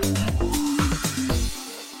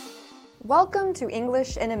Welcome to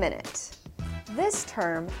English in a Minute. This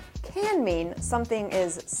term can mean something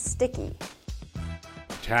is sticky.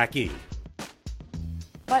 Tacky.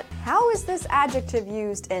 But how is this adjective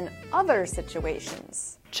used in other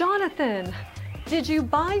situations? Jonathan, did you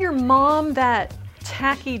buy your mom that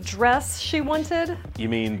tacky dress she wanted? You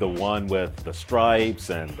mean the one with the stripes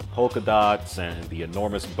and the polka dots and the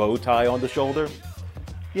enormous bow tie on the shoulder?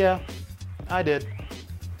 Yeah, I did.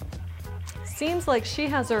 Seems like she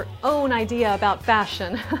has her own idea about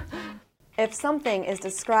fashion. If something is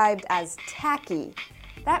described as tacky,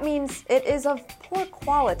 that means it is of poor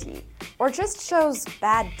quality or just shows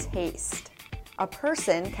bad taste. A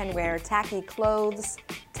person can wear tacky clothes,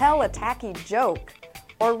 tell a tacky joke,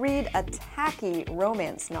 or read a tacky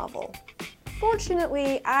romance novel.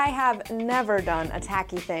 Fortunately, I have never done a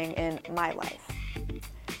tacky thing in my life.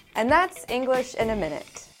 And that's English in a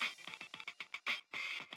Minute.